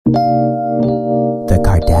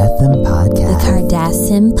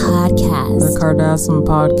Kardashian Podcast. The Kardashian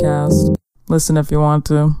Podcast. Listen if you want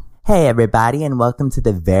to. Hey everybody, and welcome to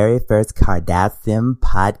the very first Kardashian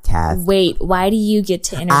Podcast. Wait, why do you get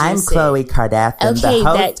to introduce I'm Khloe Kardashian, the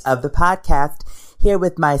host of the podcast. Here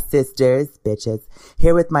with my sisters, bitches.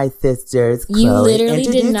 Here with my sisters, Khloe. You literally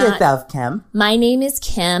introduce yourself, Kim. My name is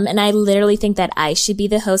Kim, and I literally think that I should be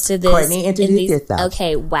the host of this. Courtney, introduce yourself.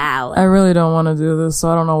 Okay, wow. I really don't want to do this,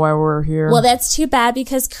 so I don't know why we're here. Well, that's too bad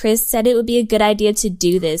because Chris said it would be a good idea to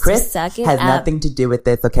do this. Chris to suck it has up. nothing to do with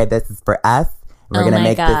this. Okay, this is for us. We're going to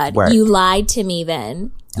make this work. You lied to me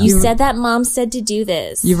then. You said that mom said to do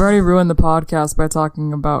this. You've already ruined the podcast by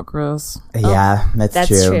talking about Chris. Yeah, that's true.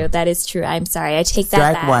 That's true. That is true. I'm sorry. I take that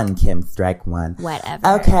back. Strike one, Kim. Strike one. Whatever.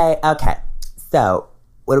 Okay. So,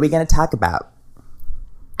 what are we going to talk about?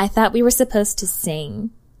 I thought we were supposed to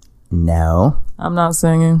sing. No. I'm not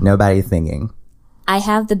singing. Nobody's singing. I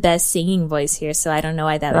have the best singing voice here, so I don't know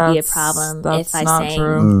why that would be a problem if I not sang.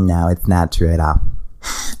 True. No, it's not true at all.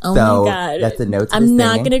 Oh so, my God. That's a note to I'm the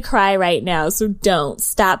not singing. going to cry right now, so don't.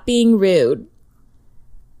 Stop being rude.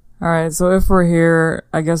 All right, so if we're here,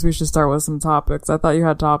 I guess we should start with some topics. I thought you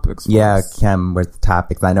had topics. Yeah, first. Kim, where's the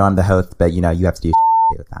topics? I know I'm the host, but you have to do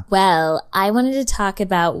too with that. Well, I wanted to talk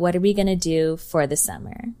about what are we going to do for the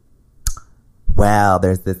summer. Well,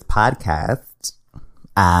 there's this podcast.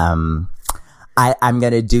 I'm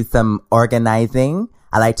going to do some organizing.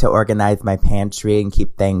 I like to organize my pantry and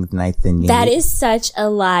keep things nice and neat. That is such a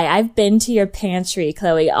lie. I've been to your pantry,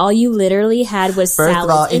 Khloe. All you literally had was First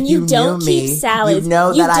salads. of all, and if you don't knew keep me, salads. you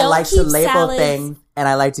know that I don't like to keep label salads. things and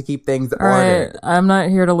I like to keep things All right, ordered. I'm not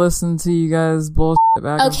here to listen to you guys bullshit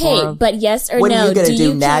back and Okay, forth. but yes or What no? are you going to do?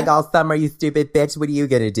 you Nag keep, all summer, you stupid bitch? What are you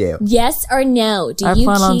going to do? Yes or no? Do I you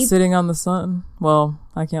plan on keep? sitting on the sun. Well,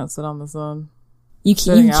 I can't sit on the sun. You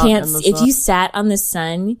sitting out can't. in the If sun. you sat on the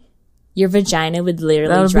sun, your vagina would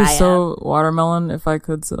literally That would dry be so up. watermelon if I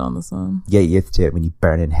could sit on the sun. Get used to it when you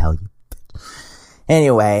burn in hell, you bitch.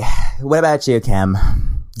 Anyway, what about you, Kim?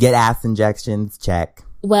 Get ass injections? Check.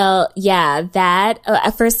 Well, yeah, that.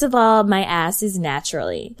 First of all, my ass is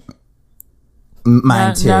naturally.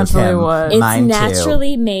 Mine too, naturally Kim. what? It's Mine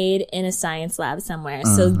naturally made in a science lab somewhere.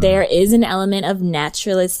 So there is an element of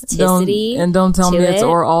naturalisticity. Don't tell to me it's it.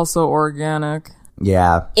 also organic. Too.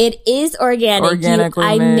 Yeah. It is organic.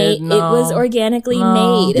 Organically made. It was organically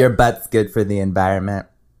No. made. Your butt's good for the environment.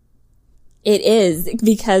 It is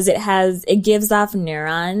because it gives off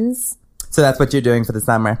neurons. So that's what you're doing for the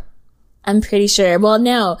summer? I'm pretty sure. Well,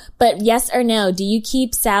 no, but yes or no, do you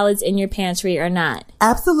keep salads in your pantry or not?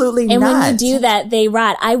 Absolutely And not. when you do that, they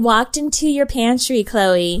rot. I walked into your pantry,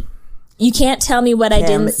 Khloe. You can't tell me what I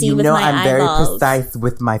Kim, didn't see with my I'm eyeballs. very precise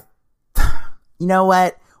with my... You know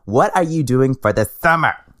what? What are you doing for the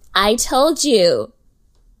summer? I told you.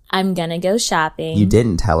 I'm gonna go shopping. You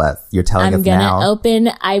didn't tell us. You're telling I'm us gonna now. open.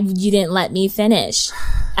 You didn't let me finish.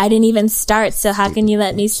 I didn't even start. So how can you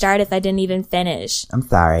let me start if I didn't even finish? I'm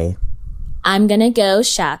sorry. I'm gonna go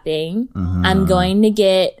shopping. Mm-hmm. I'm going to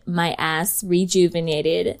get my ass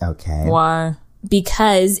rejuvenated Okay. Why?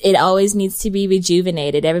 because it always needs to be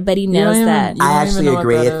rejuvenated. Everybody knows that. You I don't even actually know what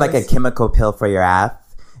agree. that It's like a is. chemical pill for your ass.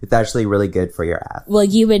 It's actually really good for your ass. Well,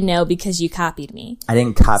 you would know because you copied me. I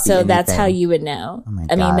didn't copy So anything. that's how you would know. Oh my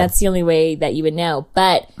I mean, God. that's the only way that you would know.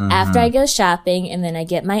 But after I go shopping and then I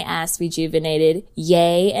get my ass rejuvenated,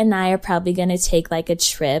 Ye and I are probably going to take like a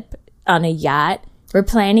trip on a yacht. We're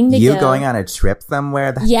planning to You go. going on a trip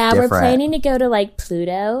somewhere? That's Yeah, different. we're planning to go to like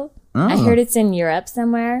Pluto. I heard it's in Europe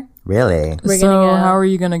somewhere. Really? We're So gonna go. how are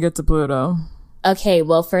you gonna get to Pluto? Okay,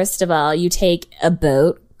 well, first of all, you take a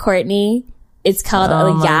boat, Courtney. It's called Oh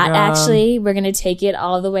a my yacht, God. actually. We're going to take it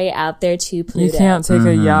all the way out there to Pluto. You can't take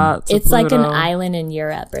a yacht to It's like an Pluto. island in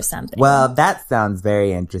Europe or something. Well, that sounds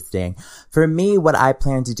very interesting. For me, what I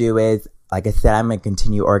plan to do is, like I said, I'm going to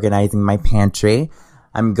continue organizing my pantry.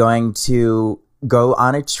 I'm going to go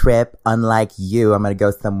on a trip. Unlike you, I'm going to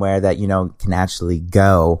go somewhere that, can actually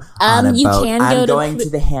go on a you boat. can I'm go to going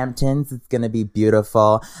to the Hamptons. It's going to be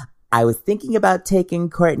beautiful. I was thinking about taking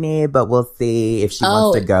Courtney, but we'll see if she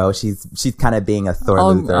wants to go. She's kind of being a sore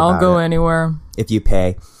loser I'll about go it, anywhere. if you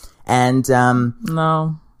pay. And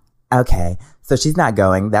No. okay, so she's not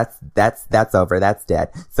going. That's over. That's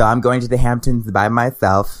dead. So I'm going to the Hamptons by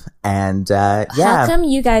myself, and How yeah. come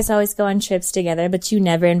you guys always go on trips together, but you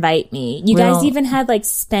never invite me? You guys don't- even had like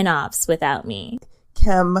spin-offs without me.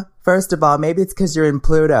 Kim, first of all, maybe it's because you're in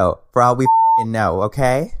Pluto. For all we know,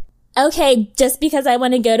 okay? Okay, just because I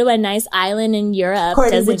want to go to a nice island in Europe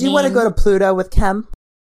Courtney, doesn't would you want to mean- go to Pluto with Kim?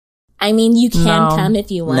 I mean, you can No. come if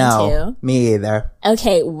you want No, me either. to.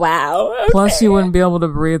 Okay, wow. Plus, you wouldn't be able to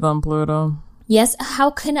breathe on Pluto. Yes,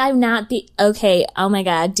 how can I not be? Okay, oh my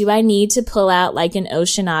God. Do I need to pull out like an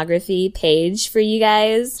oceanography page for you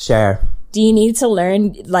guys? Sure. Do you need to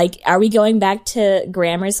learn, like, are we going back to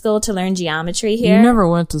grammar school to learn geometry here? You never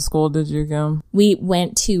went to school, did you, Kim? We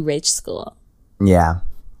went to rich school. Yeah.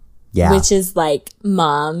 Yeah. Which is like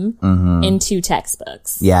mom in 2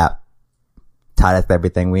 textbooks. Yeah. Taught us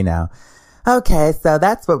everything we know. Okay, so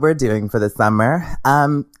that's what we're doing for the summer.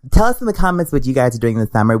 Tell us in the comments what you guys are doing this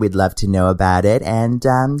summer. We'd love to know about it. And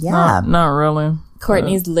yeah. Not really.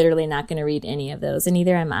 Courtney's literally not going to read any of those, and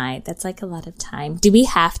neither am I. That's like a lot of time. Do we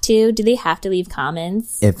have to? Do they have to leave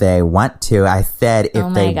comments? If they want to. I said if Oh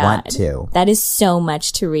my they God. want to. That is so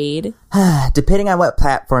much to read. Depending on what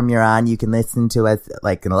platform you're on, you can listen to us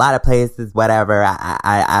like in a lot of places, whatever.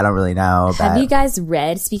 I don't really know. Have But you guys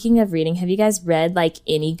read, speaking of reading, have you guys read like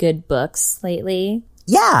any good books lately?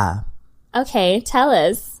 yeah. Okay, tell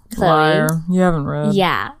us, Chloe. Liar. You haven't read.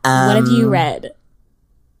 Yeah. What have you read?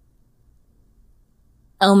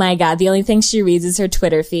 Oh my God. The only thing she reads is her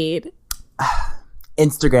Twitter feed.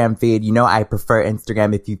 Instagram feed. You know I prefer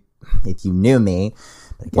Instagram if you knew me.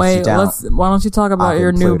 But I guess you Wait, don't. why don't you talk about Off your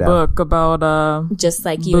in new Pluto. book about Just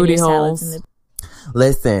like you booty and your salads holes. in the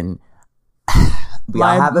Listen. We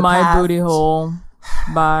all have a my past. booty hole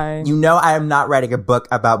by You know I am not writing a book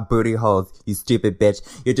about booty holes, you stupid bitch.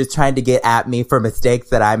 You're just trying to get at me for mistakes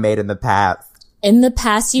that I made in the past. In the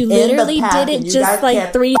past, you In the literally past, did and it you just guys like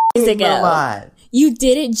can't 3 days Move ago. on. You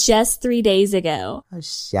did it just 3 days ago. Oh,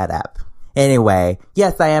 shut up. Anyway,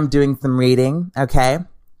 yes, I am doing some reading, okay?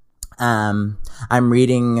 I'm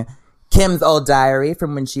reading Kim's old diary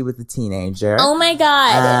from when she was a teenager. Oh my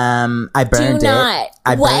God. I burned Do not. it.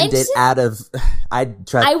 I What? burned it out of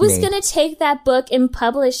trust I was me. going to take that book and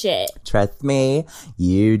publish it. Trust me,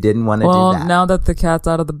 you didn't want to well, do that. now that the cat's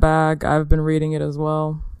out of the bag, I've been reading it as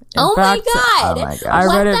well. In Oh fact, my God. Oh my God. I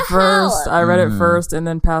What read the it first. hell? I read it first and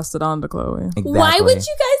then passed it on to Chloe. Exactly. Why would you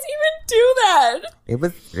guys even do that? It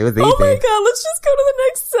was easy. Oh my God. Let's just go to the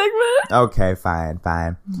next segment. Okay, fine.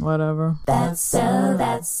 Whatever. That's so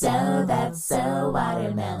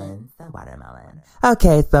watermelon.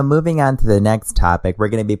 Okay, so moving on to the next topic, we're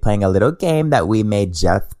going to be playing a little game that we made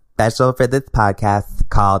just special for this podcast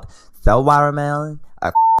called So Watermelon.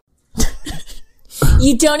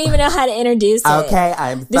 You don't even know how to introduce it. Okay,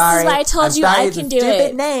 I'm This is sorry. why I told I'm you sorry, I it's can a do stupid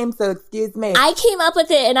it. name, so excuse me. I came up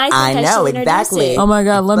with it and I think I know, should introduce exactly. it. Oh my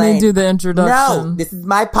God, let me Explain. do the No, introduction. this is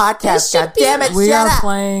my podcast. This should God be- damn it, We shut are up.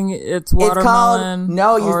 playing It's It's Watermelon. called,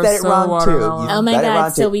 no, you or said it So wrong too. Watermelon. You Oh my said it God, wrong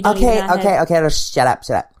so too. we don't okay, even know how okay, shut up.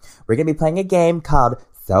 We're going to be playing a game called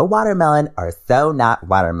So Watermelon or So Not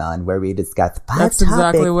Watermelon, where we discuss 5 That's topics.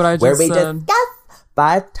 exactly what I just Where we said. discuss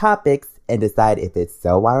 5 topics and decide if it's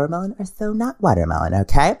so watermelon or so not watermelon,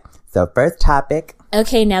 okay? So first topic.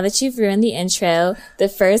 Okay, now that you've ruined the intro, the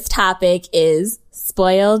first topic is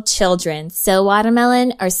spoiled children. So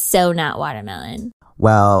watermelon or so not watermelon?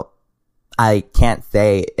 Well, I can't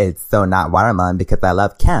say it's so not watermelon because I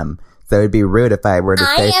love Kim. So it'd be rude if I were to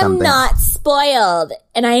say I am something. not spoiled,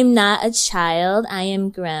 and I am not a child. I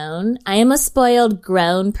am grown. I am a spoiled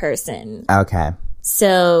grown person. Okay.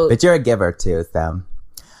 So But you're a giver too, so.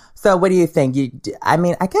 So what do you think? I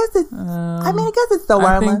guess it's so I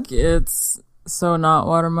watermelon. think it's So Not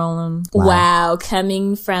Watermelon. wow,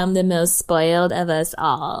 coming from the most spoiled of us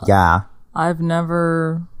all. Yeah. I've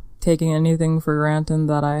never taken anything for granted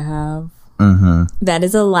that I have. That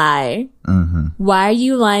is a lie. Why are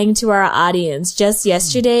you lying to our audience? Just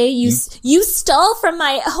yesterday, you stole from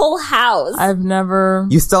my whole house. I've never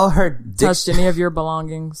You stole her touched diction. any of your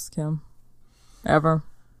belongings, Kim. Ever.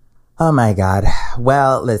 Oh my God.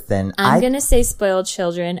 Well, listen. I'm gonna say spoiled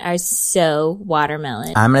children are so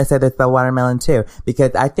watermelon. I'm going to say that's so watermelon too. Because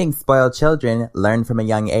I think spoiled children learn from a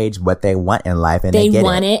young age what they want in life and they They get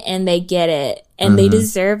want it. it and they get it. And they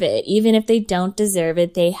deserve it. Even if they don't deserve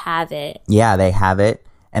it, they have it. Yeah, they have it.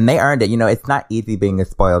 And they earned it. You know, it's not easy being a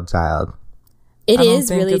spoiled child. It I don't is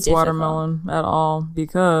think really it's difficult. watermelon at all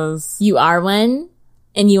because You are one,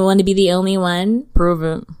 and you want to be the only one. prove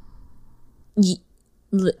it.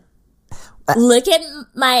 Look at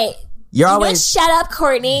my. You're You know, always. shut up,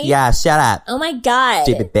 Courtney. Yeah, shut up. Oh my God.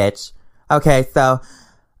 Stupid bitch. Okay, so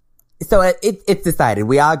it's decided.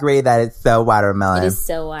 We all agree that it's so watermelon. It is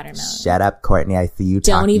so watermelon. Shut up, Courtney. I see you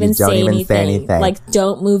talking. Don't even, You don't say, even anything. say anything. Like,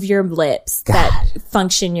 don't move your lips that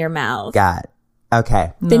function your mouth. God.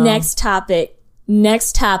 Okay. The next topic.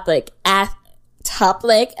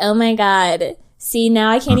 Topic. Oh my God. See, now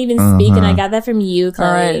I can't even speak, and I got that from you, Chloe.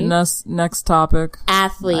 All right, next topic.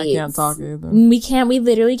 Athletes. I can't talk either. We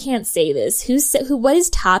literally can't say this. What is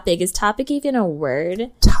topic? Is topic even a word?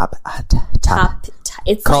 Top.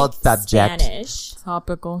 It's Cold like subject. Spanish.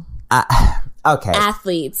 Topical. Okay.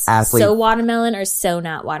 Athletes. Athletes. So watermelon or so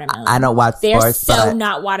not watermelon? I don't watch They're sports, so but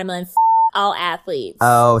not watermelon. All athletes.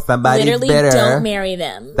 oh, somebody's Literally bitter. don't marry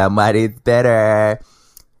them. Somebody's bitter.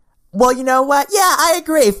 Well, you know what? Yeah, I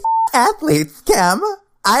agree. Athletes, Kim.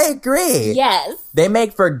 I agree. Yes. They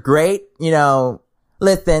make for great,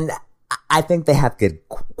 listen, I think they have good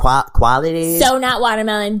qualities. So not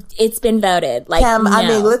watermelon. It's been voted. Like, Kim, no. I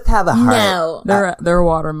mean, let's have a heart. No. They're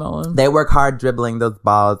watermelon. They work hard dribbling those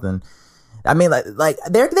balls, and I mean, like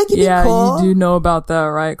they can be cool. You do know about that,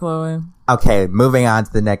 right, Chloe? Okay, moving on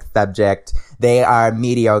to the next subject. They are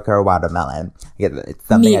mediocre watermelon. It's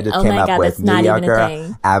something I just oh came my up God, with. that's not even a Mediocre,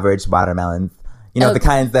 thing. average watermelons. You know, the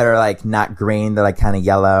kinds that are like not green, they're like kind of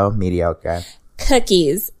yellow, mediocre.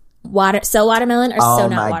 Cookies. So watermelon or so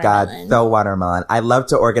not watermelon? Oh my God, so watermelon. I love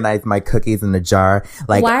to organize my cookies in a jar.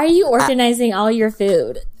 Like, why are you organizing all your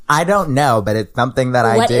food? I don't know, but it's something that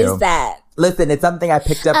I What do. is that? Listen, it's something I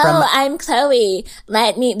picked up Oh, from. I'm Chloe.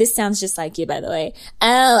 This sounds just like you, by the way.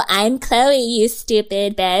 Oh, I'm Chloe, you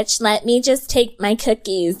stupid bitch. Let me just take my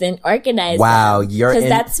cookies and organize Wow, them. you're Because in-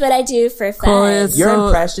 that's what I do for Chloe, fun. it's Your so-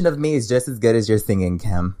 impression of me is just as good as your singing,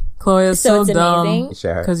 Kim. Chloe, it's So so, it's dumb. amazing?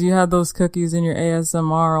 Sure. Because you had those cookies in your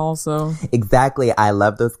ASMR also. Exactly. I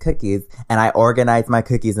love those cookies, and I organize my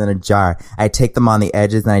cookies in a jar. I take them on the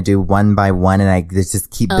edges, and I do one by one, and I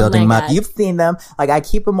just keep building them my up. God. You've seen them. Like, I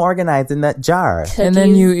keep them organized in that jar. And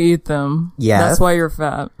then you eat them. Yes. That's why you're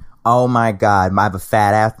fat. Oh my God. I have a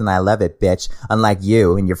fat ass, and I love it, bitch. Unlike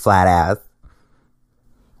you and your flat ass.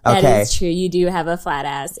 Okay. That is true. You do have a flat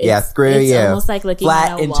ass. Screw it's you. It's almost like looking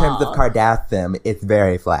flat at a in wall. terms of Kardashian. It's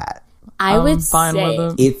very flat. I would fine say,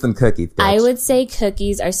 with it. Eat some cookies, bitch. I would say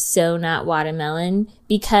cookies are so not watermelon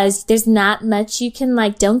because there's not much you can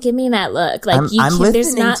don't give me that look. Like I'm there's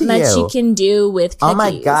listening not to much you. you can do with cookies. Oh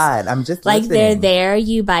my God. I'm just Like they're listening. there,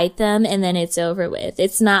 you bite them, and then it's over with.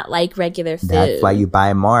 It's not like regular food. That's why you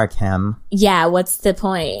buy more, Kim. Yeah, what's the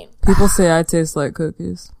point? People say I taste like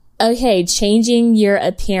cookies. Okay, changing your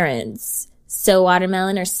appearance. So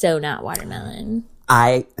watermelon or so not watermelon?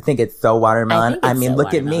 I think it's so watermelon. I think it's so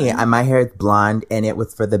look at me. watermelon. My hair is blonde, and it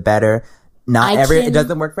was for the better. It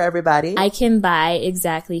doesn't work for everybody. I can buy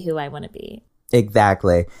exactly who I want to be.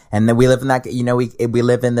 Exactly. And then we live in that, we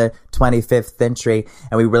live in the 25th century,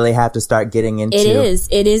 and we really have to start getting into.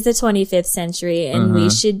 It is the 25th century, and we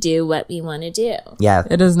should do what we want to do. Yeah.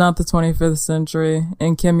 It is not the 25th century.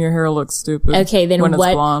 And Kim, your hair looks stupid. Okay, then when it's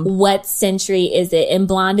blonde. what century is it? And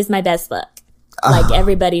blonde is my best look. Like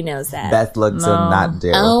everybody knows that. Best look to not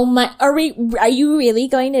do. Oh my! Are you really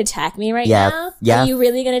going to attack me right Yes, now? yes. Are you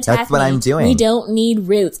really going to attack me? That's what I'm doing. We don't need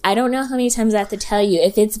roots. I don't know how many times I have to tell you.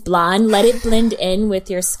 If it's blonde, let it blend in with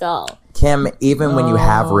your skull. Kim, even when you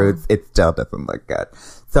have roots, it still doesn't look good.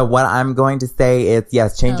 So what I'm going to say is,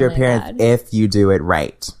 yes, change your my appearance God. if you do it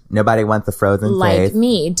right. Nobody wants a frozen Like face.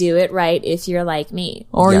 me, do it right if you're like me.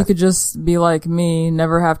 Or Yes. you could just be like me,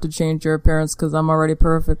 never have to change your appearance because I'm already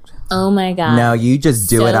perfect. Oh my God! No, you just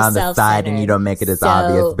do So it on the side and you don't make it as So-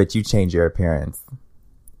 obvious, but you change your appearance.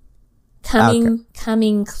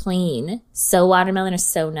 coming clean. So watermelon or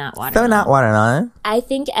so not watermelon? So not watermelon. I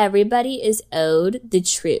think everybody is owed the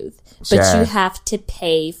truth, but Sure. you have to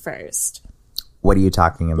pay first. What are you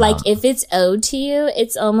talking about? Like if it's owed to you,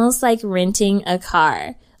 it's almost like renting a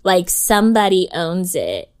car. Like somebody owns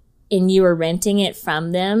it and you are renting it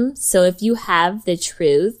from them. So if you have the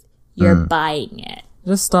truth, you're buying it.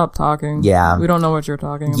 Just stop talking. Yeah. We don't know what you're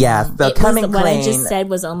talking about. Yeah, so coming What I clean. just said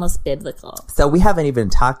was almost biblical. So we haven't even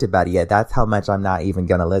talked about it yet. That's how much I'm not even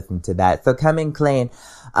going to listen to that. So coming clean.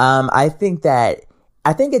 I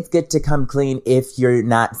think it's good to come clean if you're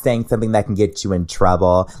not saying something that can get you in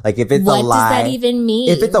trouble. Like if it's What a lie. does that even mean?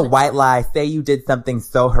 If it's a white lie, say you did something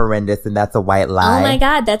so horrendous and that's a white lie. Oh my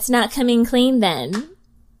God, that's not coming clean then.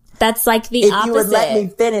 That's like the If opposite. you would let me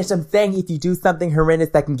finish, I'm saying if you do something horrendous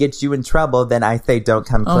that can get you in trouble, then I say don't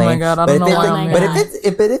come Oh clean. my God, I But don't if know it's- why I'm But here.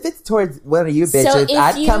 if it's towards one of you So bitches, if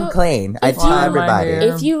I'd you- come clean. I'd if tell you- everybody. Why am I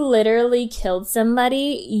here? If you literally killed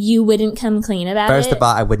somebody, you wouldn't come clean about it. First of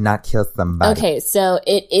all, I would not kill somebody. Okay, so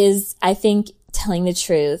it is, I think, telling the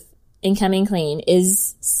truth and coming clean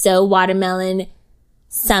is so watermelon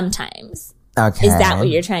sometimes. Okay. Is that what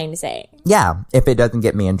you're trying to say? Yeah, if it doesn't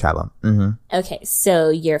get me in trouble. Okay, so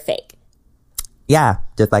you're fake. Yeah,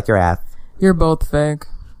 just like your ass. You're both fake.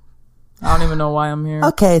 I don't even know why I'm here.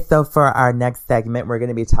 Okay, so for our next segment, we're going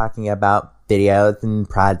to be talking about videos and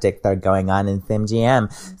projects that are going on in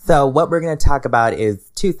SimGM. So what we're going to talk about is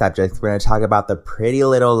two subjects. We're going to talk about the Pretty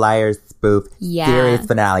Little Liars spoof Yeah. series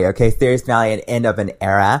finale. Okay, series finale and end of an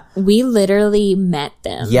era. We literally met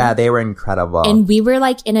them. Yeah, they were incredible. And we were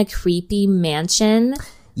like in a creepy mansion.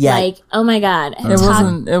 Yeah. Like, oh my God.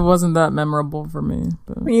 It wasn't that memorable for me.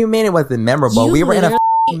 But. What do you mean it wasn't memorable? You We were in a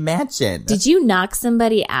literally- mansion. Did you knock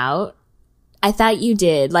somebody out? I thought you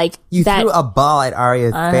did. Like, You that. threw a ball at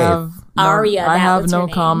Arya's face. Aria, I that have was her no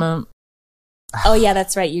name. comment. Oh, yeah,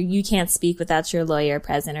 that's right. You can't speak without your lawyer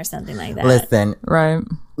present or something like that. Right.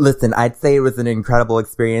 Listen, I'd say it was an incredible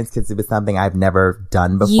experience because it was something I've never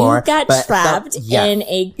done before. You got but trapped in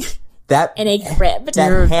a that crypt.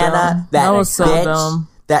 You're that Hannah, dumb. that That was so bitch, dumb.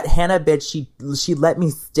 that Hannah bitch, she let me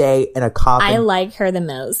stay in a coffin. I like her the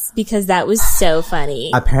most because that was so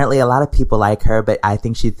funny. Apparently, a lot of people like her, but I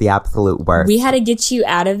think she's the absolute worst. We had to get you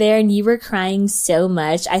out of there, and you were crying so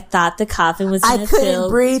much. I thought the coffin was going I to couldn't fill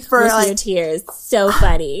breathe for with your like. tears. So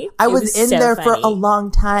funny. I It was in so there for funny. a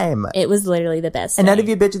long time, It was literally the best. and none thing. of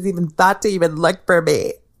you bitches even thought to even look for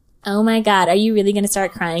me. Oh my God, are you really going to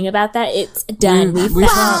start crying about that? It's done. We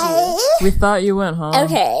found you. We thought you went home.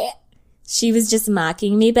 Okay. She was just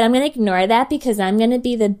mocking me, but I'm going to ignore that because I'm going to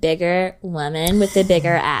be the bigger woman with the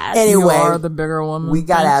bigger ass. You Anyway, are the bigger woman. we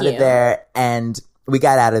got Thank out of you. there, and we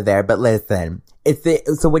got out of there. But listen,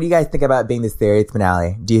 so what do you guys think about being the series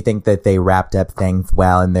finale? Do you think that they wrapped up things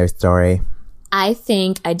well in their story? I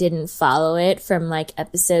think I didn't follow it from like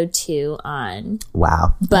episode 2 on,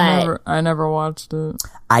 Wow. but I never watched it.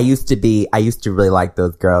 I used to really like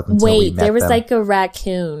those girls until we wait, met there was them. like a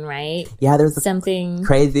raccoon, right? Yeah, there was a Something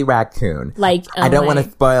crazy raccoon. like, I don't want to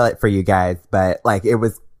spoil it for you guys, but like it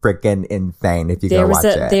was freaking insane if you go watch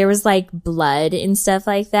it. There was like blood and stuff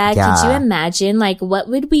like that. Yeah. Could you imagine like what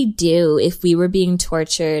would we do if we were being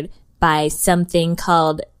tortured by something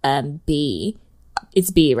called B? It's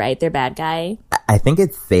B, right? They're bad guy. I think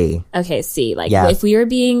it's C. Okay, C. Like Yeah. if we were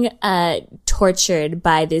being tortured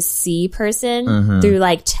by this C person Mm-hmm. through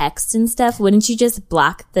like text and stuff, wouldn't you just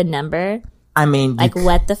block the number? I mean, Like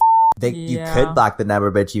what the you Yeah. could block the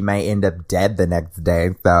number, but you might end up dead the next day.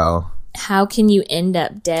 So how can you end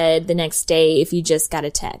up dead the next day if you just got a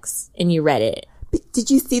text and you read it? did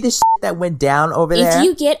you see the shit that went down over there? If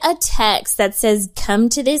you get a text that says come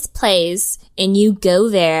to this place and you go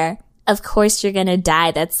there, of course you're gonna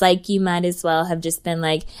die. That's like you might as well have just been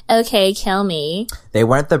like, okay, kill me. They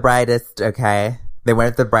weren't the brightest, okay? They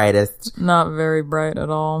weren't the brightest, Not very bright at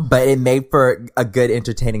all. but it made for a good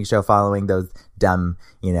entertaining show following those dumb,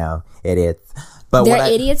 idiots. But They're what I-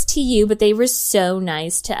 idiots to you, but they were so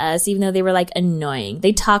nice to us, even though they were like annoying.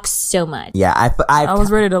 They talk so much. Yeah, I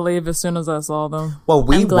was ready to leave as soon as I saw them. well,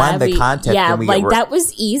 we I'm glad won the contest. Yeah, and we like were- that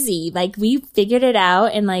was easy. Like we figured it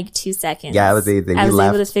out in like 2 seconds. Yeah, it was easy. I We was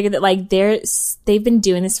left. able to figure that like they've been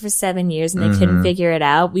doing this for 7 years and they Mm-hmm. couldn't figure it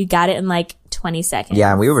out. We got it in like 20 seconds.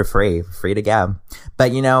 Yeah, and we were free to go.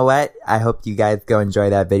 But you know what? I hope you guys go enjoy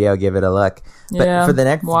that video. Give it a look. But Yeah, for the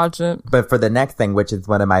next watch it. But for the next thing, which is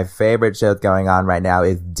one of my favorite shows going on right now,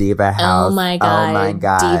 is Diva House. Oh my god. Oh my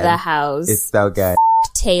god. Diva House. It's so good.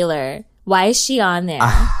 Taylor. Why is she on there?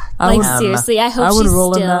 I like would- seriously, I hope I would she's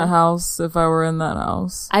roll still. in that house if I were in that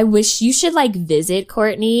house. I wish you should like visit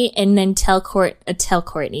Courtney and then tell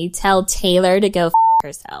Taylor to go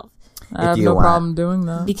herself I have you no want. problem doing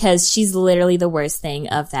that. because she's literally the worst thing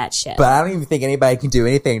of that show. But I don't even think anybody can do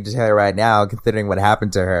anything to Taylor right now, considering what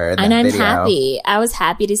happened to her in and that I'm video. happy. I was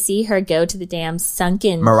happy to see her go to the damn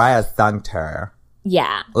sunken. Mariah thunked her.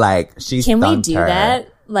 Yeah. Like, she Can we thunked do her. that?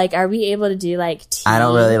 Like, are we able to do like tea? I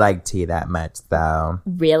don't really like tea that much, so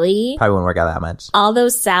Really? probably wouldn't work out that much. All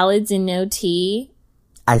those salads and no tea?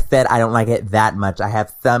 I said I don't like it that much. I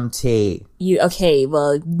have some tea. Okay,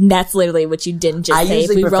 well, that's literally what you didn't just I say. If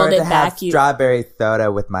usually we prefer rolled to it have back, you strawberry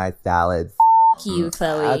soda with my salads. you,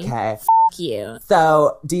 Chloe. Okay. You.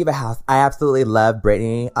 So, Diva House. I absolutely love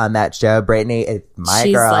Brittany on that show. Brittany is my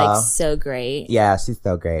She's girl. like so great. Yeah, she's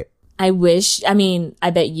so great. I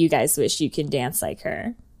bet you guys wish you could dance like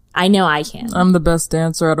her. I know I can. I'm the best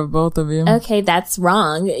dancer out of both of you. Okay, that's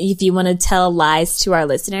wrong. If you want to tell lies to our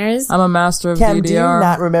listeners, I'm a master of Kim, do you DDR.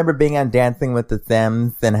 not remember being on Dancing with the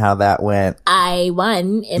Sims and how that went? I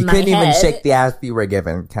won in You my couldn't head. even shake the ass you were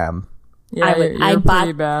given, Kim. yeah, I would- you're I bought-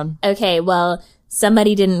 pretty bad. Okay, well,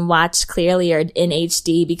 somebody didn't watch clearly or in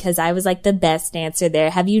HD because I was like the best dancer there.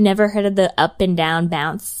 Have you never heard of the up and down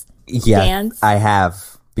bounce? Yes, Dance? I have.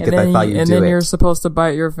 Because And then, I saw you and do then it. you're supposed to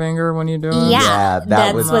bite your finger when you do it. Yeah. Yeah, that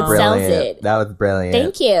that's was what sells brilliant. it. That was brilliant.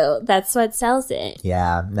 Thank you. That's what sells it.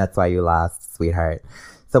 Yeah, that's why you lost, sweetheart.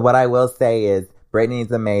 So what I will say is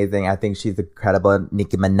Brittany's amazing. I think she's incredible.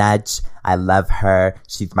 Nicki Minaj, I love her.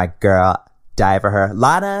 She's my girl. Die for her.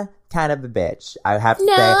 Lana, kind of a bitch. I have to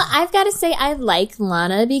No, say. I've got to say I like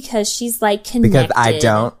Lana because she's like Because connected. I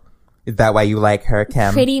don't. Is that why you like her,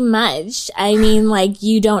 Kim? Pretty much. I mean, like,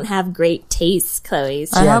 you don't have great taste, Chloe.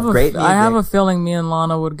 So I She have has a, great I have a music. feeling me and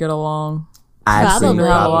Lana would get along. Actually, They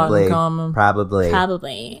have a lot in probably. common.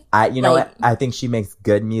 Probably. You know Like- what? I think she makes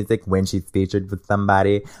good music when she's featured with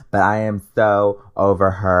somebody, but I am so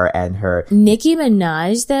over her and her. Nicki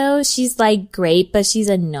Minaj, though, she's like great, but she's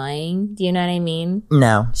annoying. Do you know what I mean?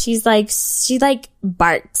 No. She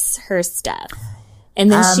barks her stuff. And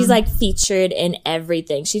then she's like featured in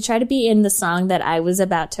everything. She tried to be in the song that I was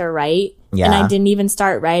about to write. Yeah. And I didn't even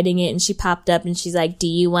start writing it. And she popped up and she's like, do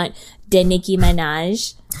you want the Nicki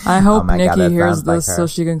Minaj? I hope my God, Nikki that hears sounds like this her. so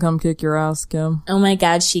she can come kick your ass, Kim. Oh my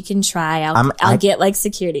God, she can try. I'll I- get like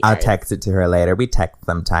security I'll guards. text it to her later. We text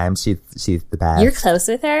sometimes. She's the best. You're close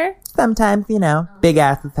with her? Sometimes, you know, big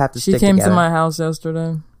asses have to She stick came together. to my house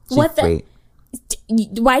yesterday. She's What the- sweet.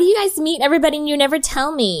 Why do you guys meet everybody and you never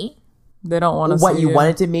tell me? They don't want to What, see you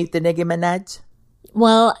wanted to meet the Nicki Minaj?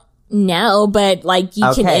 Well, no, but like you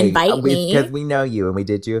can invite me. Because we know you and we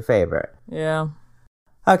did you a favor. Yeah.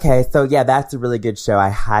 Okay, so yeah, that's a really good show. I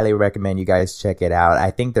highly recommend you guys check it out.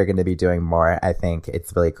 I think they're going to be doing more. I think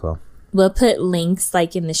it's really cool. We'll put links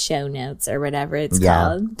like in the show notes or whatever it's Yeah,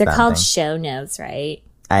 called. They're called something. show notes, right?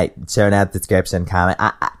 I show out description, comment.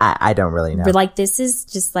 I don't really know. But like this is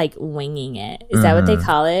just like winging it. Is that what they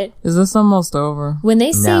call it? Is this almost over? When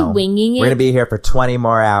they say No. winging We're going to it, be here for 20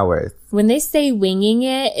 more hours. when they say winging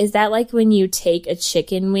it, is that like when you take a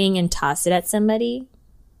chicken wing and toss it at somebody?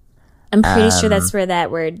 I'm pretty sure that's where that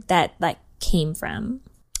word that like came from.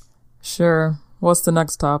 Sure. What's the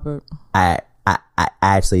next topic? I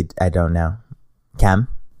actually, I don't know. Cam?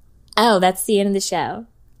 Oh, that's the end of the show.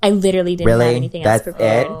 I literally didn't Really? have anything else That's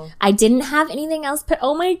prepared. it? I didn't have anything else.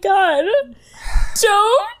 Oh my God.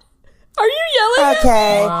 Joan, are you yelling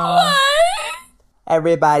Okay. at me? What?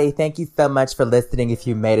 Everybody, thank you so much for listening. If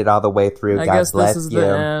you made it all the way through, I God guess bless this is you.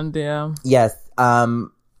 the end, yeah. Yes.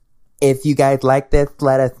 If you guys like this,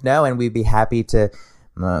 let us know, and we'd be happy to.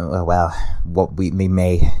 What we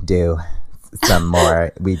may do some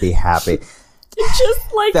more. We'd be happy.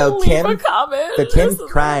 Just like So leave Kim- a comment. So Kim's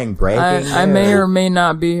crying, breaking. I may news. or may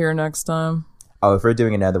not be here next time. Oh, if we're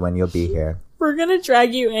doing another one, you'll be here. We're gonna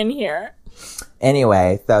drag you in here.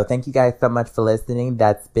 Anyway, so thank you guys so much for listening.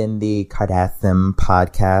 That's been the Kardashian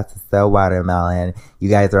podcast, So Watermelon. You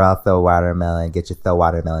guys are also watermelon. Get your So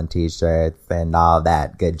Watermelon t-shirts and all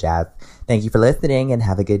that good jazz. Thank you for listening and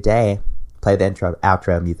have a good day. Play the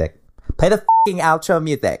outro music. Play the fucking outro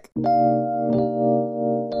music.